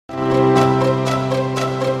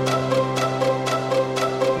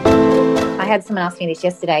had someone ask me this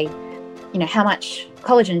yesterday, how much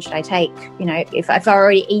collagen should I take, if I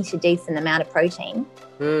already eat a decent amount of protein.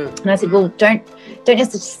 And I said, well, don't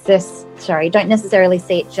necessarily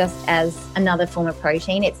see it just as another form of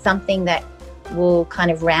protein. It's something that will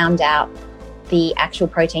kind of round out the actual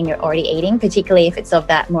protein you're already eating, particularly if it's of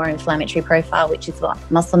that more inflammatory profile, which is what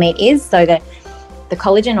muscle meat is. So the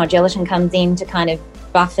collagen or gelatin comes in to kind of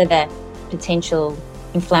buffer the potential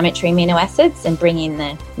inflammatory amino acids and bring in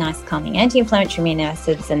the nice calming anti-inflammatory amino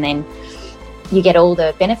acids, and then you get all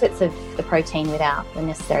the benefits of the protein without the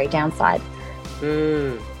necessary downside.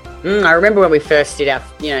 I remember when we first did our,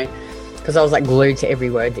 because I was like glued to every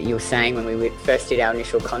word that you were saying when we first did our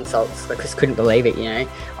initial consults. I just couldn't believe it,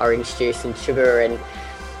 orange juice and sugar. And,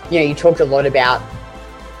 you talked a lot about,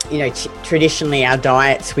 traditionally our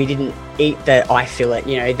diets, we didn't eat the eye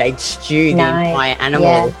fillet, they'd stew the entire animal.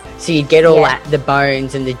 Yeah. So you'd get all that, the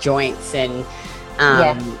bones and the joints, and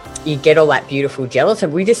you get all that beautiful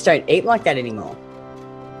gelatin. We just don't eat like that anymore.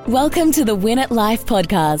 Welcome to the Win at Life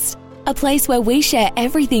podcast, a place where we share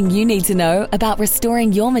everything you need to know about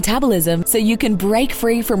restoring your metabolism so you can break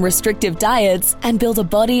free from restrictive diets and build a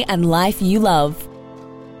body and life you love.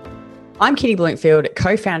 I'm Kitty Bloomfield,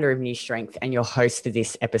 co-founder of New Strength and your host for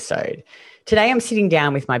this episode. Today I'm sitting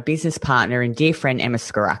down with my business partner and dear friend Emma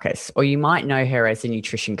Sgourakis, or you might know her as a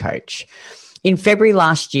nutrition coach. In February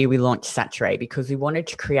last year, we launched Saturate because we wanted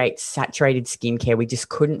to create saturated skincare we just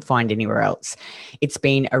couldn't find anywhere else. It's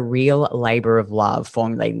been a real labor of love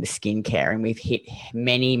formulating the skincare, and we've hit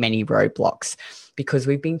many, many roadblocks because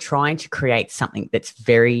we've been trying to create something that's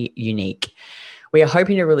very unique. We are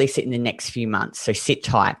hoping to release it in the next few months, so sit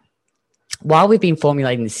tight. While we've been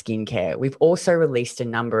formulating the skincare, we've also released a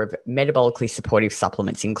number of metabolically supportive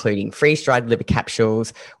supplements, including freeze-dried liver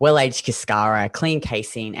capsules, well-aged cascara, clean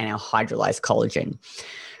casein, and our hydrolyzed collagen.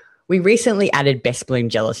 We recently added Best Bloom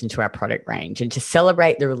Gelatin to our product range, and to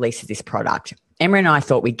celebrate the release of this product, Emma and I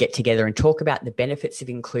thought we'd get together and talk about the benefits of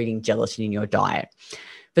including gelatin in your diet.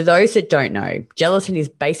 For those that don't know, gelatin is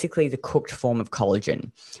basically the cooked form of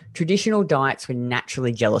collagen. Traditional diets were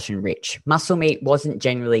naturally gelatin rich. Muscle meat wasn't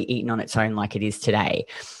generally eaten on its own like it is today.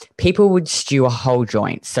 People would stew a whole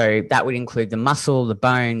joint, so that would include the muscle, the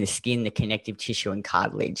bone, the skin, the connective tissue, and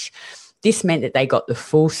cartilage. This meant that they got the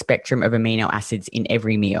full spectrum of amino acids in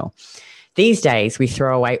every meal. These days, we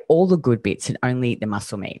throw away all the good bits and only eat the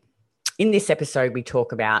muscle meat. In this episode, we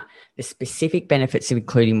talk about the specific benefits of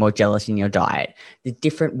including more gelatin in your diet, the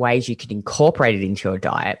different ways you can incorporate it into your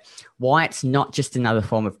diet, why it's not just another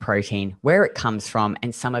form of protein, where it comes from,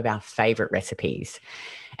 and some of our favorite recipes.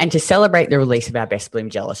 And to celebrate the release of our Best Bloom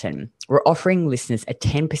Gelatin, we're offering listeners a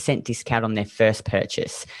 10% discount on their first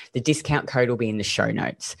purchase. The discount code will be in the show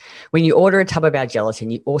notes. When you order a tub of our gelatin,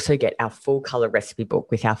 you also get our full color recipe book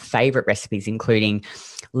with our favorite recipes, including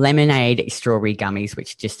lemonade strawberry gummies,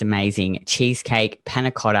 which are just amazing, cheesecake, panna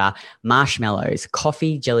cotta, marshmallows,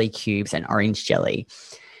 coffee, jelly cubes, and orange jelly.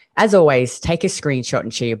 As always, take a screenshot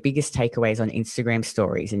and share your biggest takeaways on Instagram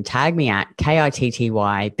stories and tag me at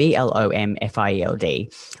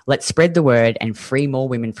KITTYBLOMFIELD. Let's spread the word and free more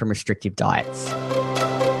women from restrictive diets.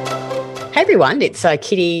 Hey everyone, it's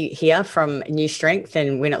Kitty here from New Strength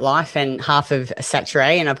and Win at Life and half of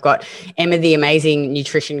Saturate, and I've got Emma, the amazing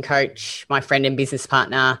nutrition coach, my friend and business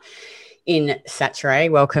partner in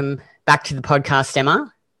Saturate. Welcome back to the podcast,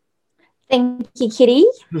 Emma. Thank you, Kitty.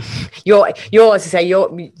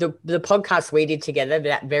 The podcast we did together,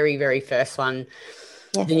 that very, very first one,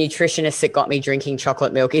 yes. The nutritionist that got me drinking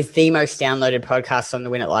chocolate milk, is the most downloaded podcast on the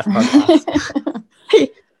Win at Life podcast.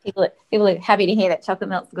 People are happy to hear that chocolate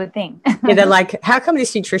milk's a good thing. Yeah, they're like, how come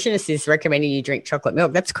this nutritionist is recommending you drink chocolate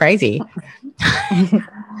milk? That's crazy.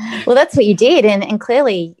 Well, that's what you did, and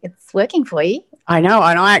clearly it's working for you. I know,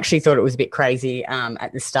 and I actually thought it was a bit crazy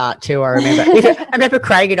at the start too. I remember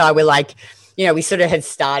Craig and I were like, we sort of had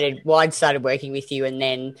started, I'd started working with you, and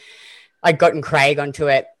then I'd gotten Craig onto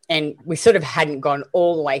it, and we sort of hadn't gone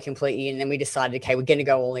all the way completely, and then we decided, okay, we're going to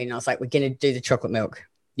go all in. I was like, we're going to do the chocolate milk.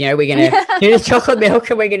 We're going to do the chocolate milk,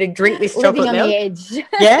 and we're going to drink this chocolate milk. Living on the edge.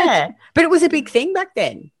 Yeah, but it was a big thing back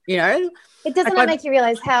then, It doesn't make you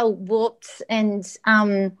realize how warped and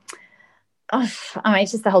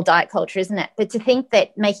it's just the whole diet culture, isn't it? But to think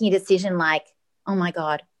that making a decision like, oh my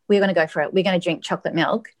God, we're going to go for it, we're going to drink chocolate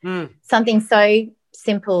milk, something so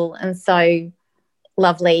simple and so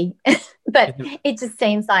lovely, but it just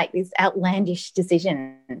seems like this outlandish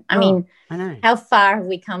decision. I mean, I know. How far have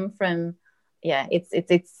we come from? Yeah,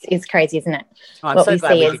 it's crazy, isn't it? What we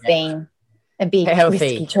see as being a big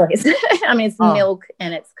risky choice. I mean, it's milk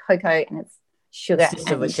and it's cocoa and it's sugar. It's just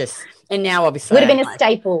delicious. And now obviously would have been a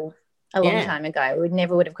staple a long time ago. We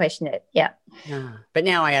never would have questioned it. Yeah. But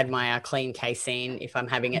now I add my clean casein if I'm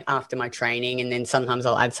having it after my training, and then sometimes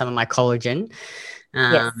I'll add some of my collagen,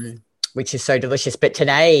 which is so delicious. But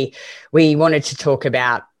today we wanted to talk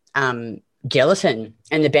about gelatin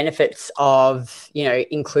and the benefits of,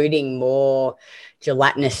 including more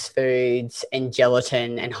gelatinous foods and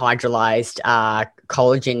gelatin and hydrolyzed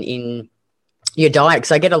collagen in your diet.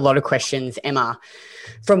 Because I get a lot of questions, Emma,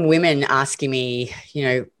 from women asking me,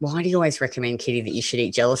 why do you always recommend, Kitty, that you should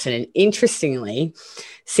eat gelatin? And interestingly,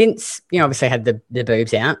 since, obviously I had the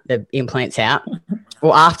boobs out, the implants out,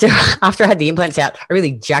 well, after I had the implants out, I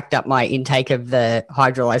really jacked up my intake of the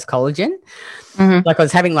hydrolyzed collagen. Mm-hmm. Like I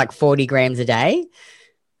was having like 40 grams a day.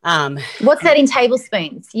 What's that in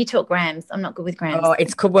tablespoons? You talk grams. I'm not good with grams. Oh,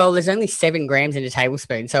 it's cool. Well, there's only 7 grams in a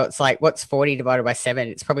tablespoon. So it's like, what's 40 divided by 7?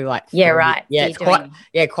 It's probably like 40. Yeah, right. Yeah, so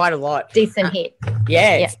it's quite a lot. Decent hit.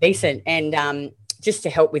 Yeah, it's decent. And just to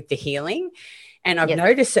help with the healing. And I've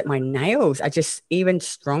noticed that my nails are just even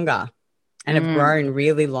stronger and have grown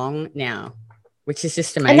really long now, which is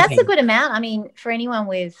just amazing. And that's a good amount. I mean, for anyone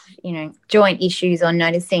with, joint issues or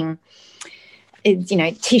noticing,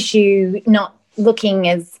 tissue not looking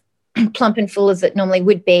as plump and full as it normally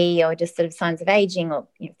would be, or just sort of signs of aging, or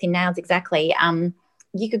thin nails, exactly.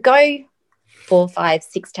 You could go 4, 5,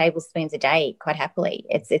 6 tablespoons a day quite happily.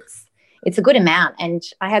 It's a good amount. And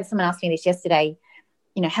I had someone ask me this yesterday,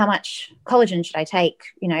 how much collagen should I take,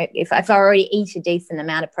 if I already eat a decent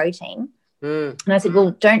amount of protein. And I said,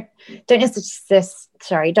 well, don't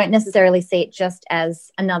necessarily see it just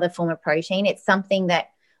as another form of protein. It's something that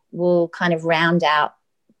will kind of round out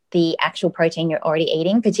the actual protein you're already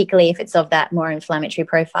eating, particularly if it's of that more inflammatory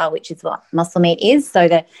profile, which is what muscle meat is. So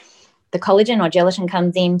the collagen or gelatin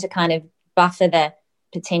comes in to kind of buffer the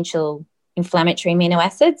potential inflammatory amino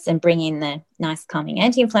acids and bring in the nice calming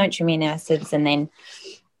anti-inflammatory amino acids, and then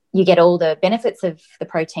you get all the benefits of the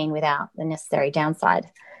protein without the necessary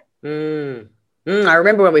downside. I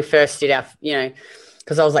remember when we first did our,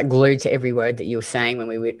 because I was like glued to every word that you were saying when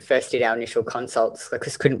we first did our initial consults. I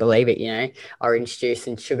just couldn't believe it, orange juice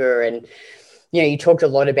and sugar. And, you talked a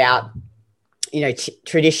lot about,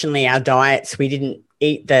 traditionally our diets, we didn't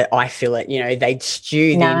eat the eye fillet, they'd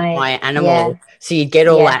stew the entire animal. Yeah. So you'd get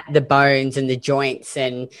all that, the bones and the joints,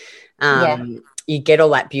 and you get all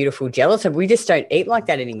that beautiful gelatin. We just don't eat like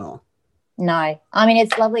that anymore. No. I mean,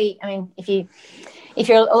 it's lovely. I mean, if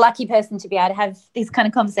you're a lucky person to be able to have these kind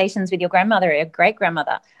of conversations with your grandmother or your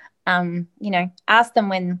great-grandmother, ask them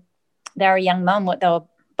when they were a young mum what they were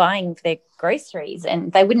buying for their groceries,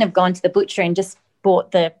 and they wouldn't have gone to the butcher and just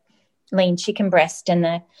bought the lean chicken breast and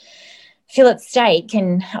the fillet steak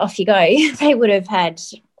and off you go. They would have had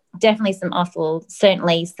definitely some offal,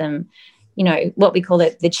 certainly some, what we call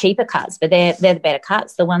the cheaper cuts, but they're the better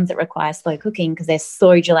cuts, the ones that require slow cooking because they're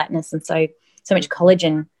so gelatinous and so much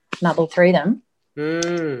collagen nubbled through them.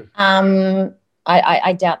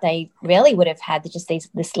 I doubt they really would have had just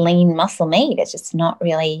this lean muscle meat. It's just not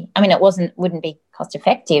really, I mean, wouldn't be cost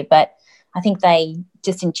effective, but I think they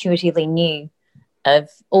just intuitively knew of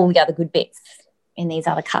all the other good bits in these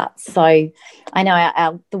other cuts. So I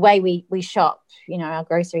know the way we shop, our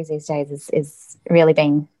groceries these days is really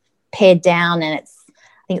being pared down, and I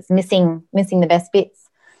think it's missing the best bits.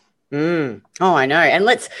 Oh, I know. And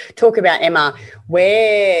let's talk about, Emma,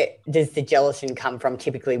 where does the gelatin come from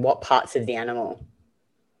typically? What parts of the animal?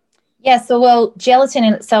 Yeah, so, gelatin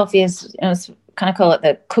in itself is, kind of call it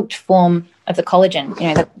the cooked form of the collagen,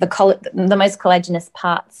 the most collagenous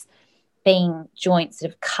parts being joints,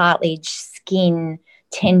 sort of cartilage, skin,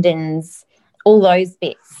 tendons, all those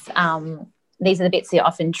bits. These are the bits that are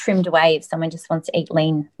often trimmed away if someone just wants to eat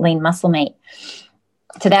lean muscle meat.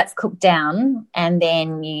 So that's cooked down, and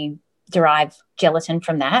then you derive gelatin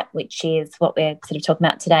from that, which is what we're sort of talking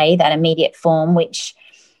about today, that immediate form, which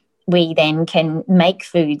we then can make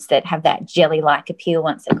foods that have that jelly-like appeal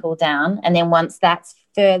once they cool down. And then once that's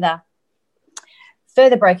further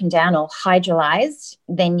broken down or hydrolyzed,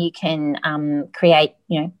 then you can create,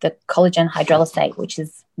 the collagen hydrolysate, which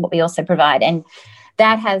is what we also provide. And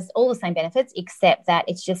that has all the same benefits, except that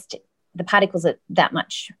it's just the particles are that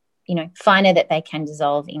much finer that they can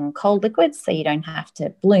dissolve in cold liquids, so you don't have to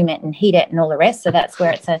bloom it and heat it and all the rest. So that's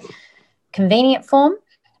where it's a convenient form.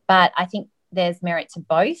 But I think there's merit to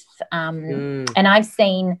both. And I've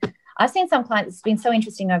seen some clients, it's been so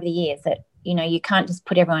interesting over the years that, you can't just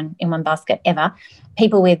put everyone in one basket ever.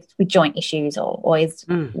 People with joint issues or always,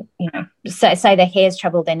 say their hair's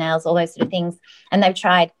troubled, their nails, all those sort of things. And they've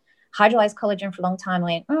tried hydrolyzed collagen for a long time.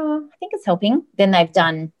 I think it's helping. Then they've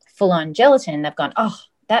done full-on gelatin. They've gone,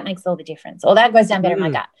 that makes all the difference, or that goes down better in my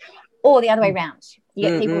gut, or the other way around. You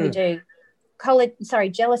get people who do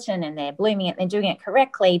gelatin, and they're blooming it, they're doing it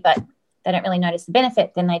correctly, but they don't really notice the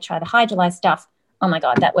benefit. Then they try the hydrolyzed stuff. Oh my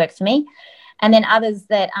God, that worked for me. And then others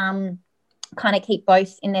that kind of keep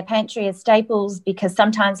both in their pantry as staples, because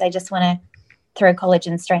sometimes they just want to throw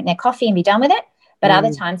collagen straight in their coffee and be done with it. But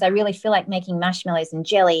other times I really feel like making marshmallows and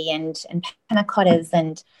jelly and panna cottas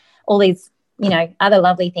and all these, other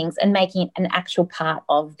lovely things, and making it an actual part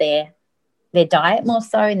of their diet more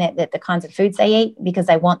so, and the kinds of foods they eat, because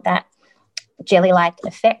they want that jelly-like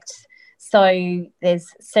effect. So there's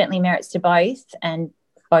certainly merits to both, and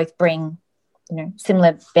both bring,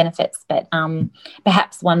 similar benefits, but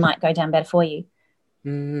perhaps one might go down better for you.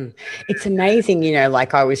 It's amazing,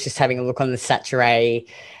 like I was just having a look on the Saturé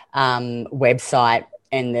website,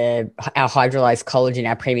 and our hydrolyzed collagen,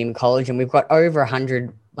 our premium collagen, we've got over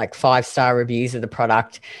 100 like 5-star reviews of the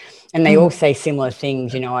product, and they all say similar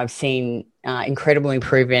things. I've seen incredible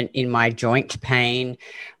improvement in my joint pain,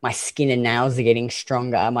 my skin and nails are getting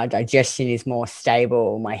stronger, my digestion is more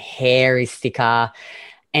stable, my hair is thicker,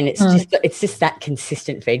 and it's just that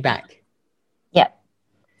consistent feedback. Yeah.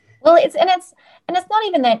 Well, it's not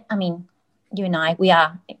even that. I mean, you and I, we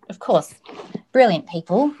are, of course, brilliant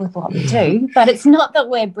people with what we do, but it's not that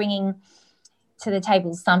we're bringing to the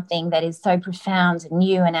table something that is so profound and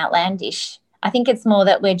new and outlandish. I think it's more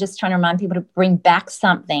that we're just trying to remind people to bring back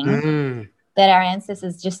something that our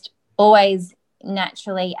ancestors just always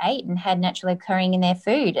naturally ate and had naturally occurring in their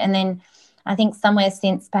food. And then I think somewhere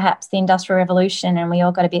since perhaps the Industrial Revolution, and we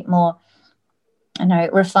all got a bit more,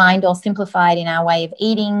 refined or simplified in our way of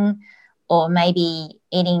eating, or maybe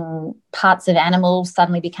eating parts of animals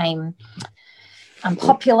suddenly became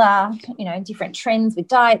popular, different trends with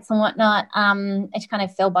diets and whatnot. It kind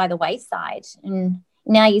of fell by the wayside. And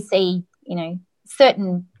now you see,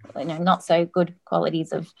 certain, not so good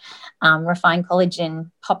qualities of refined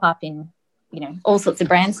collagen pop up in, all sorts of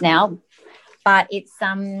brands now. But it's,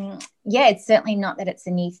 it's certainly not that it's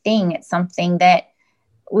a new thing. It's something that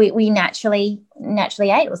we naturally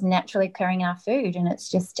ate. It was naturally occurring in our food, and it's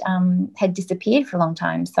just had disappeared for a long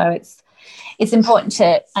time. So it's important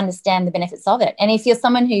to understand the benefits of it. And if you're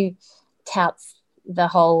someone who touts the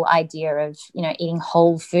whole idea of, eating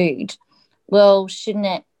whole food, well, shouldn't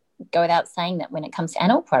it go without saying that when it comes to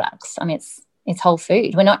animal products, I mean, it's whole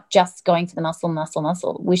food. We're not just going for the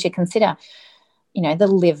muscle. We should consider, the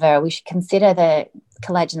liver. We should consider the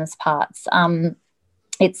collagenous parts.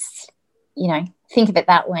 It's, think of it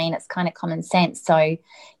that way, and it's kind of common sense. So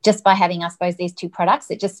just by having, I suppose, these two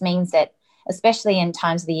products, it just means that, especially in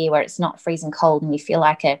times of the year where it's not freezing cold and you feel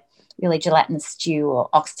like a really gelatinous stew or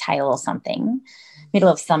oxtail or something, middle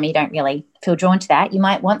of summer, you don't really feel drawn to that. You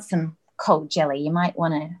might want some cold jelly. You might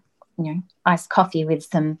want to, iced coffee with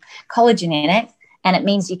some collagen in it, and it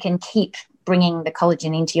means you can keep bringing the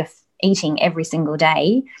collagen into your eating every single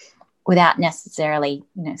day without necessarily,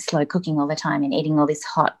 slow cooking all the time and eating all this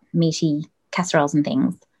hot, meaty casseroles and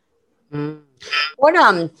things. What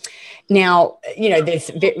now, there's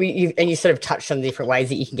you sort of touched on the different ways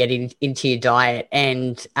that you can get into your diet,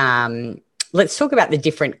 and let's talk about the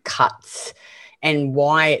different cuts and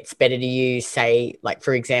why it's better to use, say, like,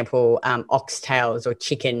 for example, oxtails or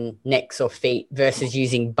chicken necks or feet versus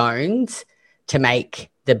using bones to make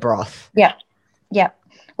the broth. Yeah.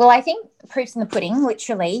 Well, I think proof's in the pudding,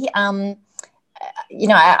 literally. I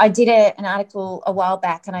did an article a while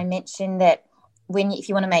back, and I mentioned that if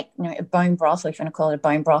you want to make, a bone broth, or if you want to call it a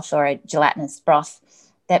bone broth or a gelatinous broth,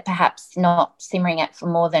 that perhaps not simmering it for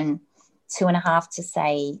more than 2.5 to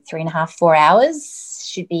say 3.5, 4 hours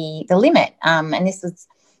should be the limit. And this was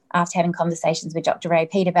after having conversations with Dr. Ray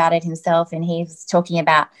Peat about it himself, and he was talking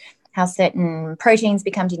about how certain proteins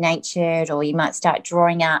become denatured, or you might start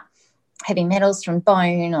drawing out heavy metals from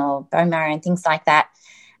bone or bone marrow and things like that.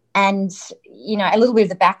 And, a little bit of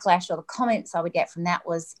the backlash or the comments I would get from that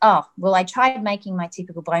was, oh, well, I tried making my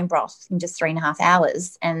typical bone broth in just 3.5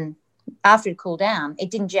 hours, and after it cooled down,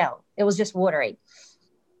 it didn't gel. It was just watery.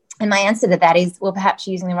 And my answer to that is, well, perhaps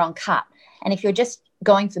you're using the wrong cut. And if you're just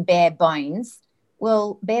going for bare bones,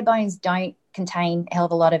 well, bare bones don't contain a hell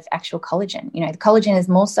of a lot of actual collagen. The collagen is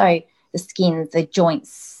more so the skin, the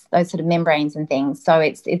joints, those sort of membranes and things. So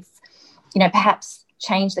it's perhaps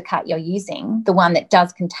change the cut you're using, the one that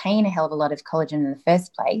does contain a hell of a lot of collagen in the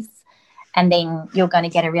first place, and then you're going to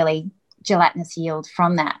get a really gelatinous yield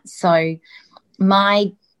from that. So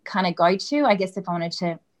my kind of go-to, I guess, if I wanted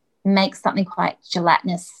to make something quite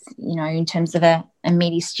gelatinous, in terms of a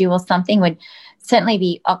meaty stew or something, would certainly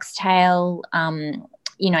be oxtail.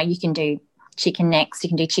 You can do chicken necks, you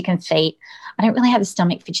can do chicken feet. I don't really have a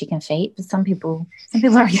stomach for chicken feet, but some people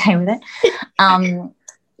are okay with it.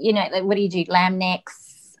 Like, what do you do? Lamb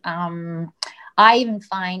necks. I I even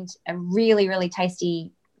find a really, really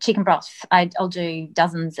tasty chicken broth. I'll do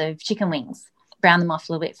dozens of chicken wings, brown them off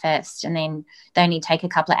a little bit first, and then they only take a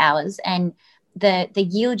couple of hours. And the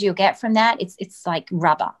yield you'll get from that, it's like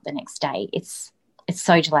rubber the next day. It's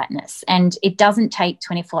so gelatinous, and it doesn't take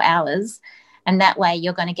 24 hours. And that way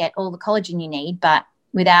you're going to get all the collagen you need, but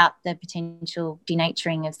without the potential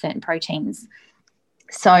denaturing of certain proteins.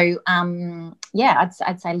 So,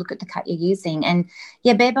 I'd say look at the cut you're using. And,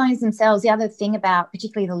 bare bones themselves, the other thing about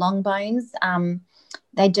particularly the long bones,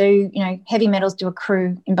 they do, heavy metals do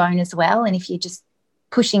accrue in bone as well. And if you're just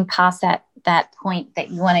pushing past that point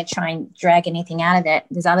that you want to try and drag anything out of it,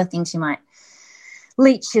 there's other things you might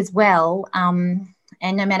leach as well. And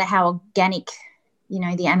no matter how organic,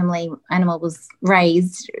 the animal was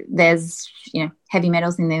raised, there's, heavy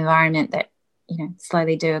metals in the environment that,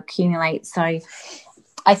 slowly do accumulate. So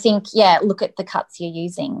I think, look at the cuts you're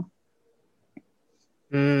using.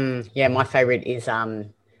 My favourite is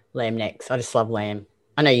lamb necks. I just love lamb.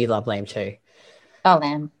 I know you love lamb too. Oh,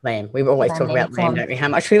 lamb. Lamb. We always talk about lamb, don't we? How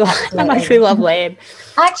much we love lamb.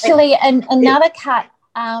 Actually, another cut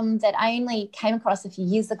that I only came across a few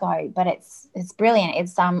years ago, but it's brilliant.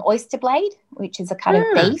 It's oyster blade, which is a cut of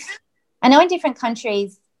beef. I know in different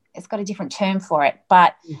countries it's got a different term for it,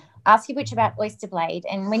 but ask your butcher about oyster blade,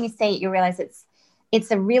 and when you see it, you'll realise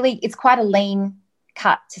it's quite a lean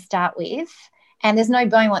cut to start with, and there's no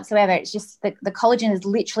bone whatsoever. It's just the collagen is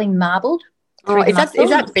literally marbled. Is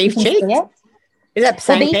that beef cheek? Is that the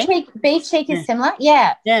same thing? Beef cheek is similar,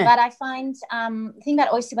 yeah. But I find the thing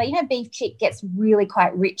about oyster blade, beef cheek gets really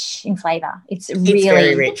quite rich in flavour. It's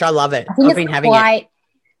very rich. I love it. I've been having it.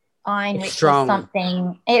 Iron rich strong. Or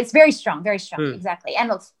something. It's very strong, exactly.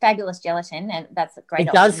 And it's fabulous gelatin, and that's a great option.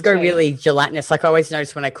 It does go really gelatinous. Like I always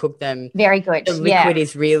notice when I cook them. Very good. The liquid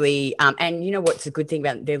is really and you know what's a good thing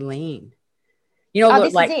about them? They're lean.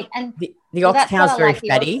 This is it. And the oxtail's very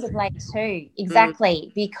fatty. The blade too,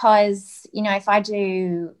 exactly. Because if I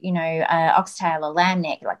do oxtail or lamb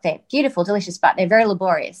neck, like they're beautiful, delicious, but they're very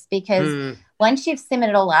laborious because once you've simmered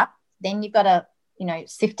it all up, then you've got to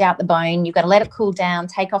sift out the bone. You've got to let it cool down,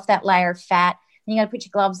 take off that layer of fat. And you got to put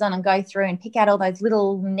your gloves on and go through and pick out all those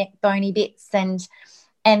little neck bony bits.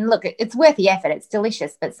 And look, it's worth the effort. It's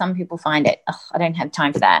delicious, but some people find it, I don't have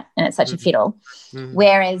time for that, and it's such a fiddle.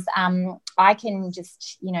 Whereas I can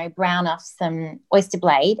just, brown off some oyster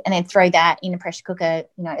blade and then throw that in a pressure cooker,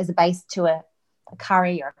 as a base to a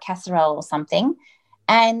curry or a casserole or something,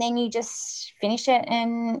 and then you just finish it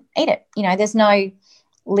and eat it. There's no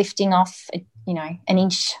lifting off an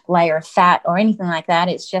inch layer of fat or anything like that.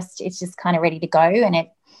 It's just kind of ready to go, and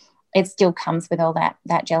it still comes with all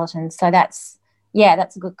that gelatin. So that's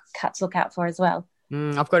a good cut to look out for as well.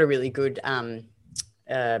 I've got a really good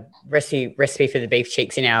recipe for the beef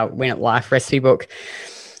cheeks in our Win at Life recipe book,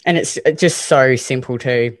 and it's just so simple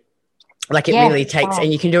too. Like it really takes,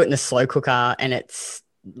 and you can do it in the slow cooker, and it's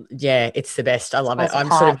the best. I love it.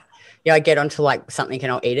 I'm sort of. I get onto like something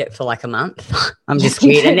and I'll eat it for like a month. I'm just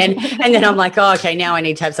weird. And then I'm like, oh, okay, now I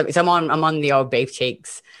need to have something. So I'm on the old beef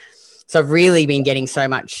cheeks. So I've really been getting so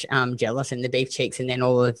much gelatin, the beef cheeks, and then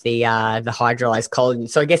all of the hydrolyzed collagen.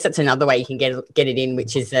 So I guess that's another way you can get it in,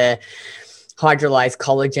 which is the hydrolyzed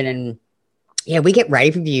collagen. And we get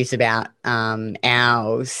rave reviews about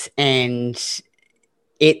ours, and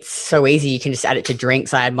it's so easy. You can just add it to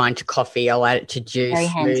drinks. I add mine to coffee. I'll add it to juice,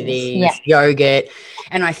 smoothies, yogurt.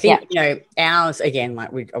 And I think, ours, again,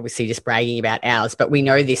 like we're obviously just bragging about ours, but we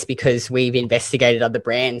know this because we've investigated other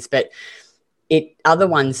brands, but other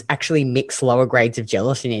ones actually mix lower grades of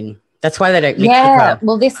gelatin in. That's why they don't mix it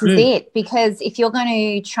well. This is it, because if you're going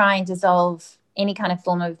to try and dissolve any kind of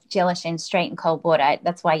form of gelatin straight in cold water,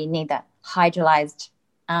 that's why you need that hydrolyzed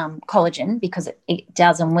collagen, because it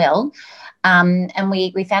does and will. And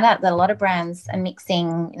we found out that a lot of brands are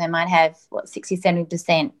mixing, they might have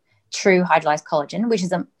 60-70% true hydrolyzed collagen, which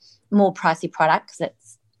is a more pricey product because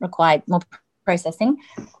it's required more processing,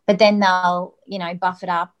 but then they'll bulk it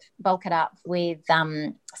up with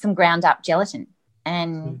some ground up gelatin.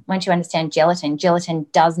 And once you understand gelatin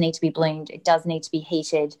does need to be bloomed, it does need to be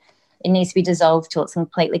heated, it needs to be dissolved till it's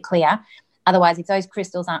completely clear. Otherwise, if those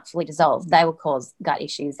crystals aren't fully dissolved, they will cause gut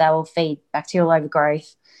issues. They will feed bacterial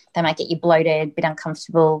overgrowth. They might get you bloated, a bit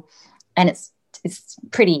uncomfortable, and it's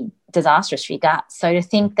pretty disastrous for your gut. So to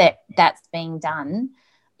think that that's being done,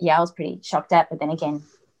 I was pretty shocked at. But then again,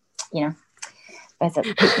 that's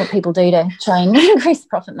what people do to try and increase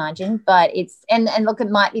profit margin. But and look, it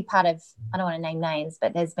might be part of, I don't want to name names,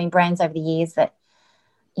 but there's been brands over the years that,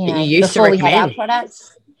 before we had our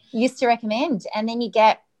products, used to recommend, and then you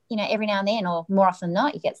get every now and then, or more often than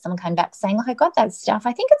not, you get someone coming back saying, look, I got that stuff.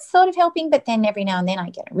 I think it's sort of helping, but then every now and then I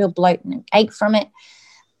get a real bloat and an ache from it.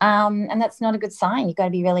 And that's not a good sign. You've got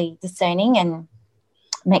to be really discerning and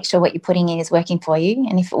make sure what you're putting in is working for you.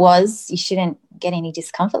 And if it was, you shouldn't get any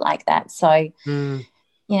discomfort like that. So,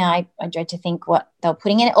 I dread to think what they were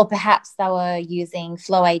putting in it, or perhaps they were using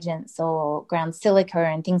flow agents or ground silica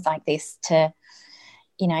and things like this to,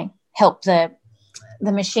 help the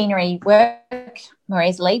machinery work more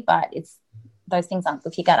easily, but those things aren't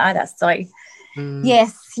good for your gut either. So,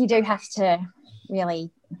 yes, you do have to really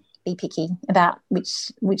be picky about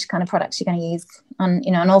which kind of products you're going to use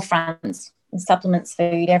on all fronts, supplements,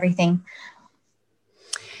 food, everything.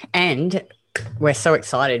 And we're so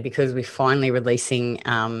excited because we're finally releasing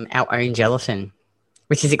our own gelatin,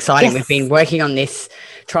 which is exciting. Yes. We've been working on this,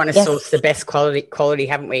 trying to source the best quality,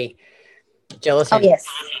 haven't we? Gelatin. Oh, yes.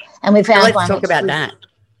 And we found one. Let's talk about that.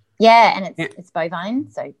 Yeah, and it's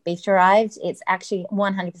bovine, so beef derived. It's actually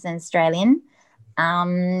 100% Australian.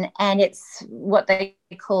 And it's what they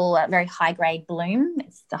call a very high grade bloom.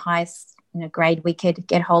 It's the highest grade we could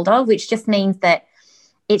get hold of, which just means that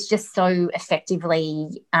it's just so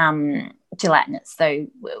effectively gelatinous. So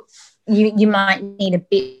you might need a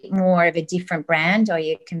bit more of a different brand or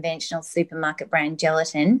your conventional supermarket brand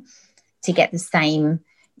gelatin to get the same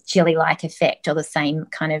jelly-like effect or the same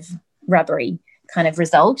kind of rubbery kind of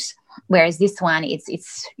result. Whereas this one,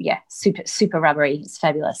 it's super rubbery. It's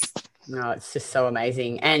fabulous. No, it's just so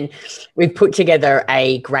amazing. And we've put together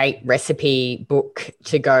a great recipe book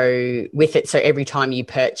to go with it. So every time you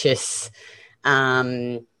purchase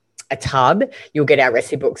a tub, you'll get our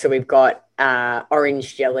recipe book. So we've got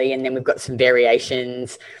orange jelly, and then we've got some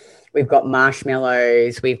variations. We've got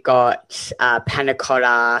marshmallows. We've got panna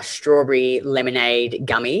cotta, strawberry lemonade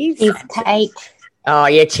gummies. Cheesecake. Oh,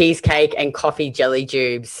 yeah, cheesecake and coffee jelly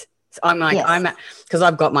tubes. So I'm like, because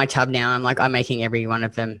I've got my tub now, I'm making every one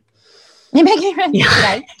of them. You're making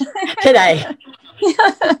it today.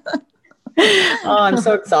 Oh, I'm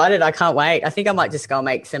so excited. I can't wait. I think I might just go and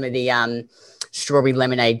make some of the strawberry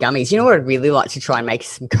lemonade gummies. You know what I'd really like to try and make?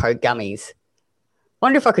 Some Coke gummies.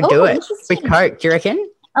 Wonder if I could do it with Coke. Do you reckon?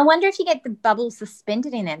 I wonder if you get the bubbles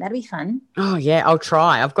suspended in there. That'd be fun. Oh, yeah, I'll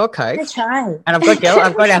try. I've got Coke. Try. And I've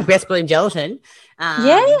got our best bloom gelatin.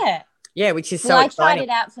 Yeah, which is so exciting. I tried it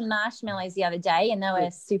out for marshmallows the other day, and they were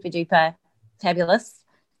super duper fabulous,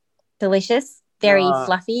 delicious, very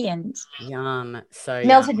fluffy, and yum. So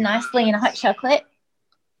melted nicely in a hot chocolate.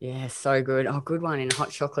 Yeah, so good. Oh, good one in a hot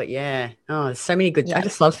chocolate. Yeah. Oh, there's so many good. Yep. I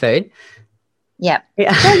just love food. Yeah.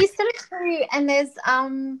 So you sort of do, and there's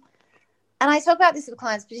and I talk about this with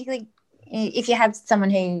clients, particularly if you have someone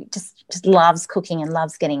who just loves cooking and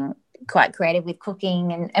loves getting quite creative with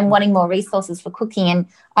cooking and wanting more resources for cooking. And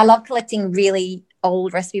I love collecting really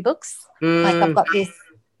old recipe books. Like I've got this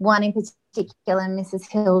one in particular, Mrs.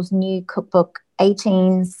 Hill's new cookbook,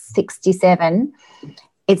 1867.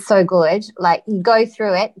 It's so good. Like you go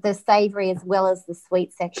through it, the savoury as well as the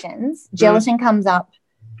sweet sections. Gelatin comes up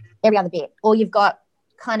every other bit. Or you've got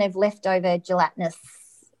kind of leftover gelatinous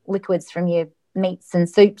liquids from your meats and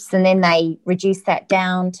soups, and then they reduce that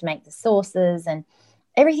down to make the sauces, and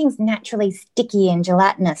everything's naturally sticky and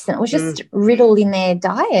gelatinous, and it was just riddled in their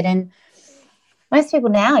diet. And most people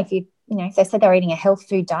now, if they said they're eating a health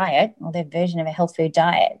food diet or their version of a health food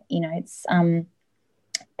diet, it's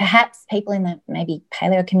perhaps people in the maybe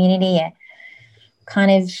paleo community are kind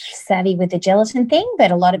of savvy with the gelatin thing,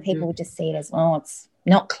 but a lot of people would just see it as, it's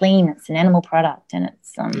not clean, it's an animal product, and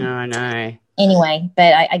it's no, I know. Anyway,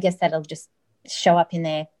 but I guess that'll just show up in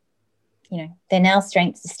their nail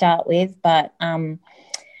strength to start with, but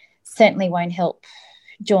certainly won't help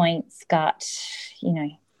joints, gut,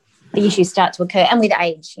 the issues start to occur. And with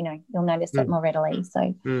age, you'll notice that more readily.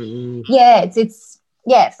 So, it's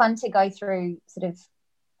fun to go through sort of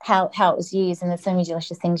how it was used, and there's so many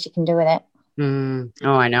delicious things you can do with it.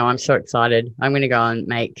 Oh, I know. I'm so excited. I'm going to go and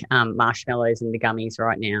make marshmallows and the gummies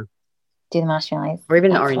right now. Do the marshmallows. Or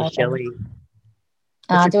even the orange jelly.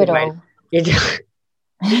 Do it all.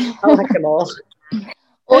 I like them all.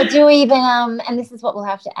 Or do even, and this is what we'll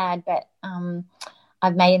have to add, but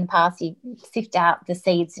I've made in the past, you sift out the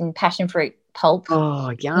seeds in passion fruit pulp. Oh,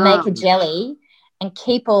 yum. Make a jelly and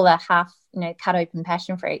keep all the half, cut open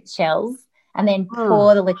passion fruit shells, and then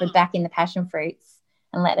pour the liquid back in the passion fruits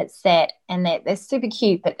and let it set. And they're super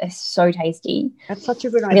cute, but they're so tasty. That's such a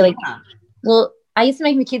good idea. Really, well, I used to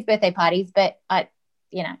make my kids' birthday parties, but I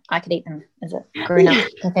could eat them as a grown-up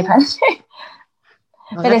birthday party.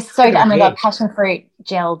 But they're so good. Oh my God, passion fruit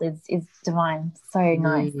gelled is divine. So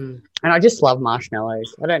nice. And I just love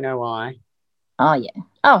marshmallows. I don't know why. Oh, yeah.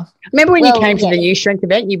 Oh, remember when you came to the New Strength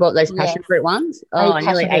event, you bought those passion Yes. fruit ones? Oh, I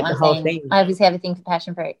nearly ate the whole thing. I obviously have a thing for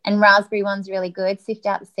passion fruit. And raspberry one's really good. Sift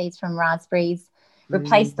out the seeds from raspberries.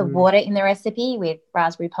 Replace the water in the recipe with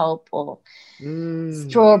raspberry pulp or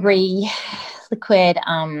strawberry liquid,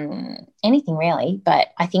 anything really. But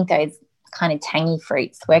I think those kind of tangy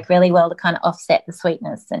fruits work really well to kind of offset the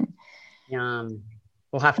sweetness and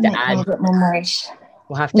we'll have to add a bit more nourish.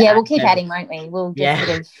 We'll have to we'll keep adding, won't we? We'll just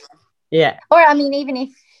sort of or I mean, even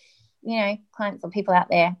if clients or people out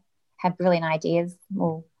there have brilliant ideas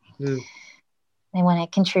or they want to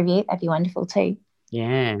contribute, that'd be wonderful too.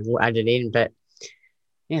 Yeah, we'll add it in. But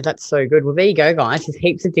yeah, that's so good. Well, there you go, guys. There's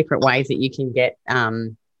heaps of different ways that you can get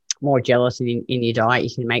more gelatin in your diet.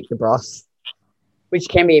 You can make the broth, which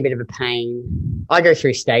can be a bit of a pain. I go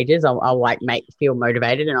through stages. I'll feel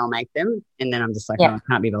motivated and I'll make them, and then I'm just like, oh, I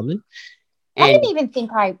can't be bothered. And I don't even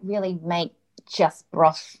think I really make just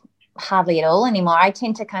broth hardly at all anymore. I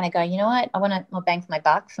tend to kind of go, you know what, I want more bang for my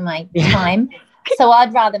buck for my time. So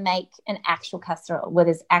I'd rather make an actual casserole where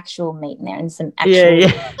there's actual meat in there and some actual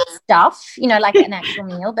stuff, like an actual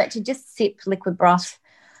meal. But to just sip liquid broth.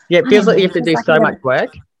 Yeah, it feels like you have to do so much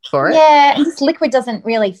work for it. Yeah, and this liquid doesn't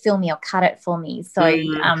really fill me or cut it for me. So,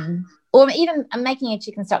 or even I'm making a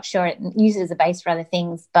chicken stock, sure, use it as a base for other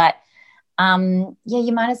things. But,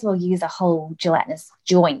 you might as well use a whole gelatinous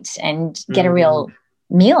joint and get a real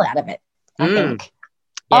meal out of it, I think.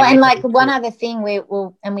 Yeah, and one other thing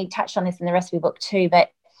we touched on this in the recipe book too, but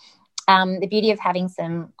the beauty of having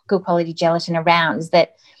some good quality gelatin around is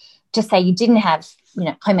that just say you didn't have,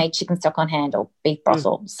 homemade chicken stock on hand or beef broth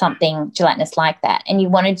or something gelatinous like that, and you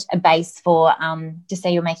wanted a base for, just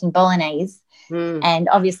say you're making bolognese, and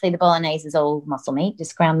obviously the bolognese is all muscle meat,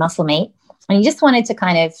 just ground muscle meat, and you just wanted to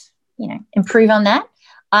kind of, improve on that.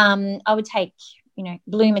 I would take,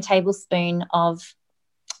 bloom a tablespoon of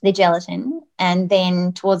the gelatin, and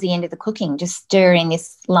then towards the end of the cooking, just stir in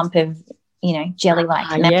this lump of,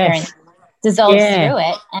 jelly-like matter and dissolve through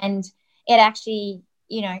it, and it actually,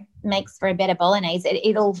 makes for a better bolognese.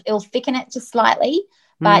 It'll thicken it just slightly,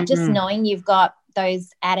 but just knowing you've got those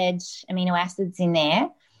added amino acids in there,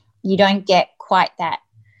 you don't get quite that,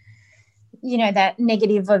 that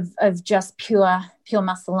negative of just pure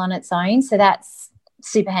muscle on its own. So that's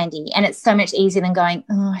super handy, and it's so much easier than going,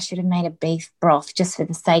 I should have made a beef broth just for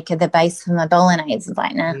the sake of the base for my bolognese. It's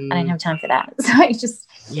like, I don't have time for that. So it's just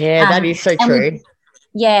that is so true.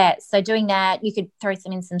 So doing that, you could throw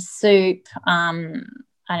some in some soup.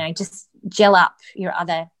 I don't know, just gel up your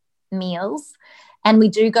other meals. And we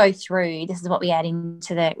do go through, this is what we add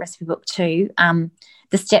into the recipe book too,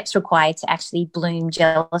 the steps required to actually bloom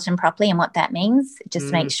gelatin properly, and what that means.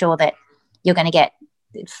 Just make sure that you're going to get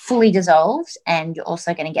fully dissolved, and you're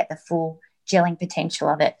also going to get the full gelling potential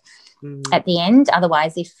of it at the end.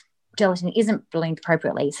 Otherwise, if gelatin isn't bloomed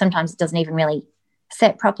appropriately, sometimes it doesn't even really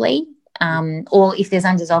set properly, or if there's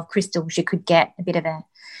undissolved crystals, you could get a bit of a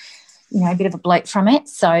bloat from it.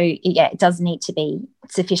 So it does need to be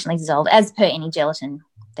sufficiently dissolved, as per any gelatin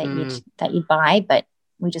that you'd buy. But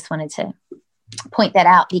we just wanted to point that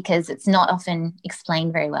out because it's not often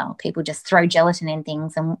explained very well. People just throw gelatin in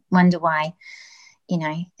things and wonder why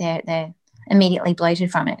they're immediately bloated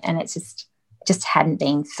from it, and it's just hadn't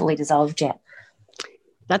been fully dissolved yet.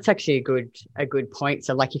 That's actually a good point.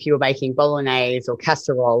 So like if you were making bolognese or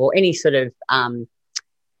casserole or any sort of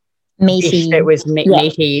meaty dish that was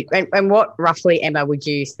meaty, and what roughly, Emma, would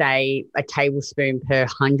you say a tablespoon per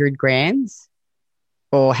 100 grams,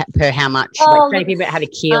 or per how much? Like people had a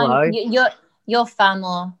kilo. You're far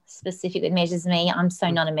more specific with measures than me. I'm so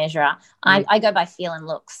not a measurer. I go by feel and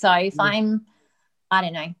look. So if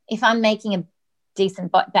if I'm making a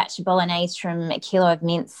decent batch of bolognese from a kilo of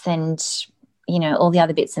mince and, all the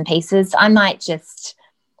other bits and pieces, I might just,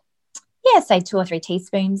 say 2 or 3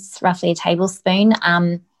 teaspoons, roughly a tablespoon.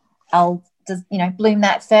 I'll just, bloom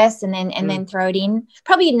that first and then throw it in.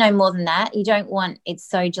 Probably no more than that. You don't want it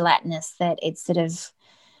so gelatinous that it's sort of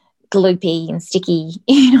gloopy and sticky,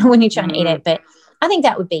 when you're trying to eat it. But I think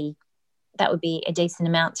that would be a decent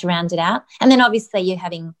amount to round it out. And then obviously you're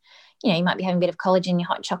having, you might be having a bit of collagen in your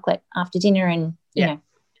hot chocolate after dinner, and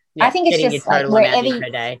I think it's just like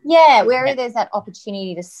wherever there's that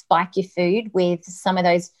opportunity to spike your food with some of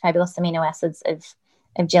those fabulous amino acids of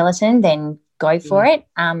gelatin, then go for it.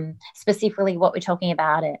 Specifically what we're talking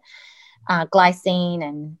about, glycine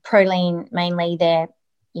and proline mainly,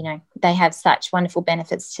 they have such wonderful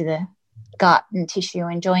benefits to the gut and tissue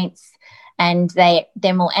and joints, and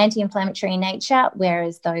they're more anti-inflammatory in nature,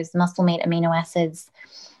 whereas those muscle meat amino acids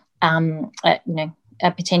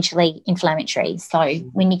are potentially inflammatory. So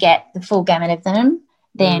when you get the full gamut of them,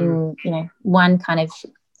 then one kind of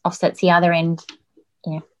offsets the other, and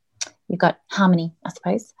you've got harmony, I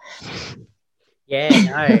suppose. Yeah,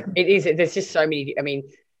 no, it is. There's just so many. I mean,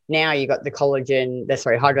 now you got the collagen,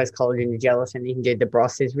 high-dose collagen, the gelatin, you can do the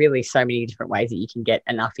broth. There's really so many different ways that you can get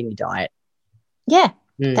enough in your diet. Yeah,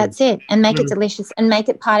 that's it. And make it delicious and make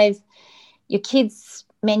it part of your kids'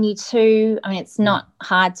 menu too. I mean, it's not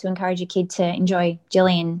hard to encourage your kid to enjoy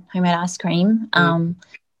jelly and homemade ice cream,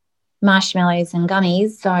 marshmallows and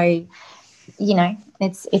gummies. So,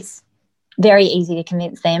 it's very easy to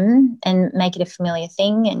convince them and make it a familiar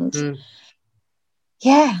thing. And,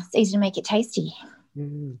 it's easy to make it tasty.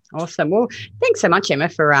 Awesome. Well, thanks so much, Emma,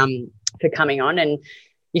 for coming on. And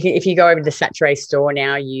if you go over to the Saturday store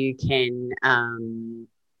now, you can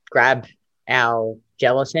grab our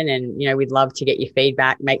gelatin, and we'd love to get your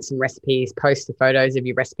feedback, make some recipes, post the photos of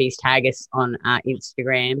your recipes, tag us on our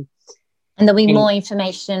Instagram. And there'll be more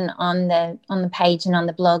information on the page and on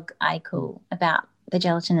the blog article about the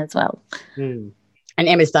gelatin as well. And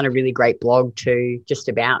Emma's done a really great blog too, just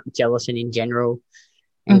about gelatin in general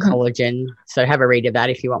and collagen. So have a read of that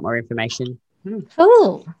if you want more information.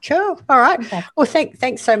 Cool. All right. Okay. Well,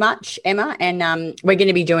 thanks so much, Emma. And we're going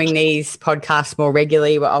to be doing these podcasts more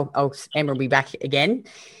regularly. Well, Emma will be back again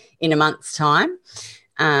in a month's time.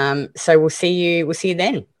 So we'll see you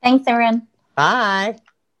then. Thanks, everyone. Bye.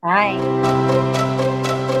 Bye.